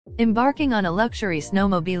Embarking on a luxury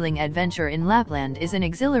snowmobiling adventure in Lapland is an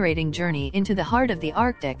exhilarating journey into the heart of the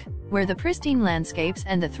Arctic, where the pristine landscapes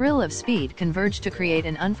and the thrill of speed converge to create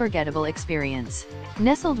an unforgettable experience.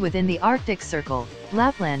 Nestled within the Arctic Circle,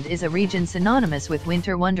 Lapland is a region synonymous with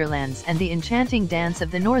winter wonderlands and the enchanting dance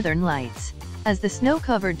of the northern lights. As the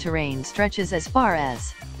snow-covered terrain stretches as far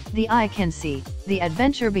as the eye can see, the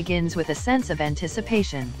adventure begins with a sense of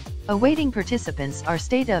anticipation. Awaiting participants are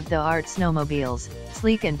state-of-the-art snowmobiles,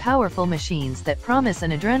 sleek and powerful machines that promise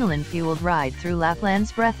an adrenaline-fueled ride through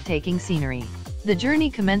Lapland's breathtaking scenery. The journey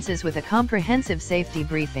commences with a comprehensive safety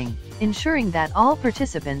briefing, ensuring that all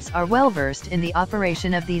participants are well-versed in the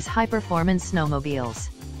operation of these high-performance snowmobiles.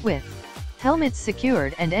 With helmets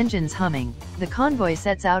secured and engines humming, the convoy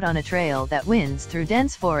sets out on a trail that winds through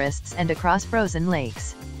dense forests and across frozen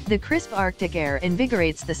lakes. The crisp Arctic air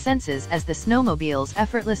invigorates the senses as the snowmobiles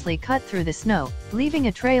effortlessly cut through the snow, leaving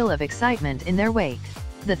a trail of excitement in their wake.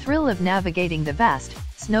 The thrill of navigating the vast,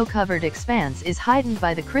 snow-covered expanse is heightened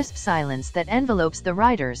by the crisp silence that envelopes the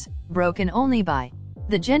riders, broken only by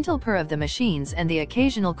the gentle purr of the machines and the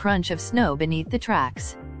occasional crunch of snow beneath the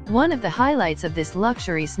tracks. One of the highlights of this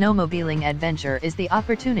luxury snowmobiling adventure is the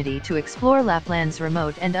opportunity to explore Lapland's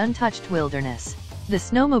remote and untouched wilderness. The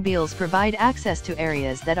snowmobiles provide access to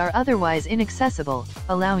areas that are otherwise inaccessible,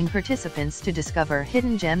 allowing participants to discover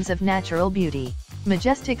hidden gems of natural beauty.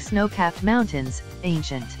 Majestic snow-capped mountains,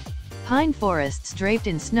 ancient pine forests draped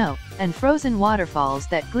in snow, and frozen waterfalls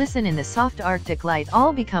that glisten in the soft Arctic light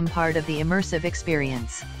all become part of the immersive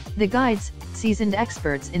experience. The guides, seasoned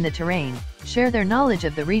experts in the terrain, share their knowledge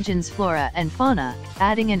of the region's flora and fauna,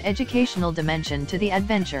 adding an educational dimension to the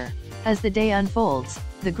adventure. As the day unfolds,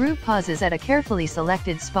 the group pauses at a carefully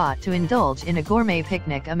selected spot to indulge in a gourmet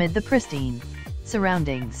picnic amid the pristine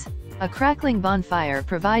surroundings. A crackling bonfire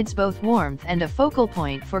provides both warmth and a focal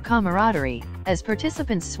point for camaraderie, as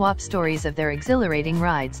participants swap stories of their exhilarating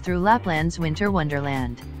rides through Lapland's winter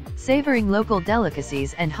wonderland. Savoring local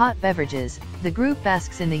delicacies and hot beverages, the group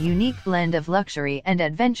basks in the unique blend of luxury and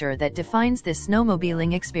adventure that defines this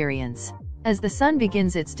snowmobiling experience. As the sun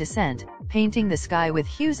begins its descent, painting the sky with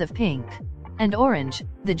hues of pink and orange,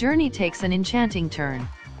 the journey takes an enchanting turn.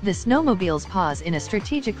 The snowmobiles pause in a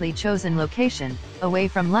strategically chosen location, away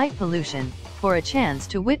from light pollution, for a chance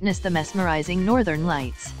to witness the mesmerizing northern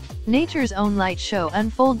lights. Nature's own light show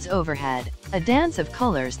unfolds overhead, a dance of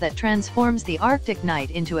colors that transforms the Arctic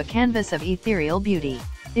night into a canvas of ethereal beauty.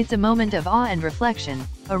 It's a moment of awe and reflection,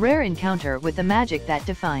 a rare encounter with the magic that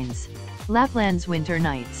defines Lapland's winter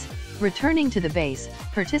nights. Returning to the base,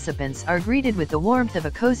 participants are greeted with the warmth of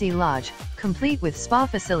a cozy lodge, complete with spa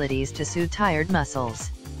facilities to soothe tired muscles.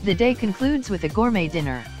 The day concludes with a gourmet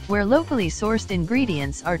dinner, where locally sourced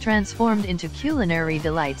ingredients are transformed into culinary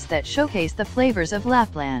delights that showcase the flavors of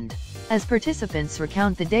Lapland. As participants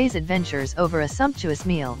recount the day's adventures over a sumptuous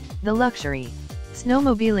meal, the luxury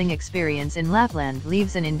snowmobiling experience in Lapland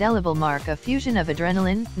leaves an indelible mark, a fusion of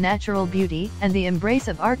adrenaline, natural beauty, and the embrace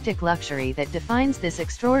of Arctic luxury that defines this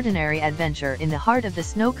extraordinary adventure in the heart of the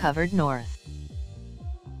snow-covered north.